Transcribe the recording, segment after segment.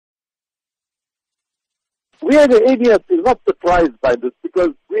We as the ADF is not surprised by this because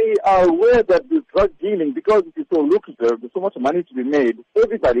we are aware that this drug dealing, because it is so lucrative, there's so much money to be made,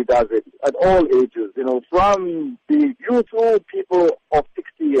 everybody does it at all ages, from the youth to people of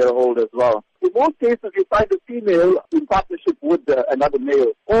 60-year-old as well. In most cases, you find a female in partnership with another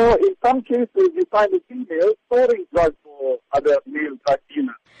male. Or in some cases, you find a female storing drugs for other male drug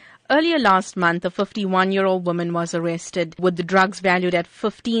dealers. Earlier last month, a 51-year-old woman was arrested with the drugs valued at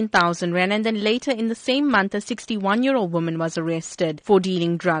 15,000 rand, and then later in the same month, a 61-year-old woman was arrested for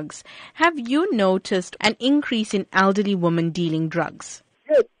dealing drugs. Have you noticed an increase in elderly women dealing drugs?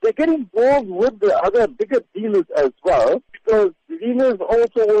 Yes, they get involved with the other bigger dealers as well, because dealers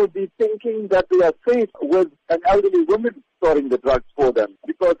also will be thinking that they are safe with an elderly woman storing the drugs for them,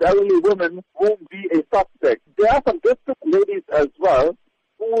 because elderly women won't be a suspect. There are some desperate ladies as well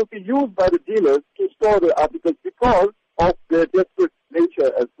who will be used by the dealers to store the articles because of their desperate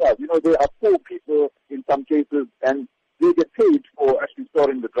nature as well. They are poor people in some cases and they get paid for actually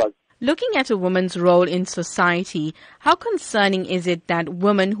storing the drugs. Looking at a woman's role in society, how concerning is it that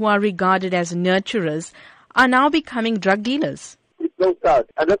women who are regarded as nurturers are now becoming drug dealers? It's so sad.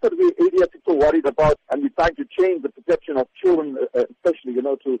 And that's what we ADF are so worried about, and we're trying to change the perception of children, especially,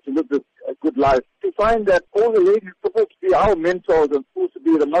 to live this good life. To find that all the ladies are supposed to be our mentors and supposed to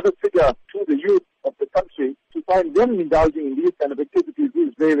be the mother figure to the youth of the country, to find them indulging in these kind of activities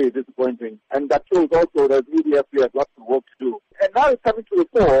is very, very disappointing. And that shows also that ADF, we have lots of work to do. And now it's coming to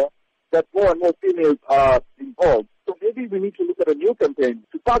the fore that more and more females are involved. So maybe we need to look at a new campaign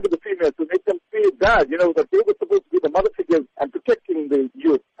to target the females, to make them feel bad, that they were supposed to be the mother figures and protecting the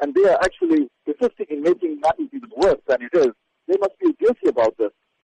youth. And they are actually assisting in making matters even worse than it is. They must feel guilty about this.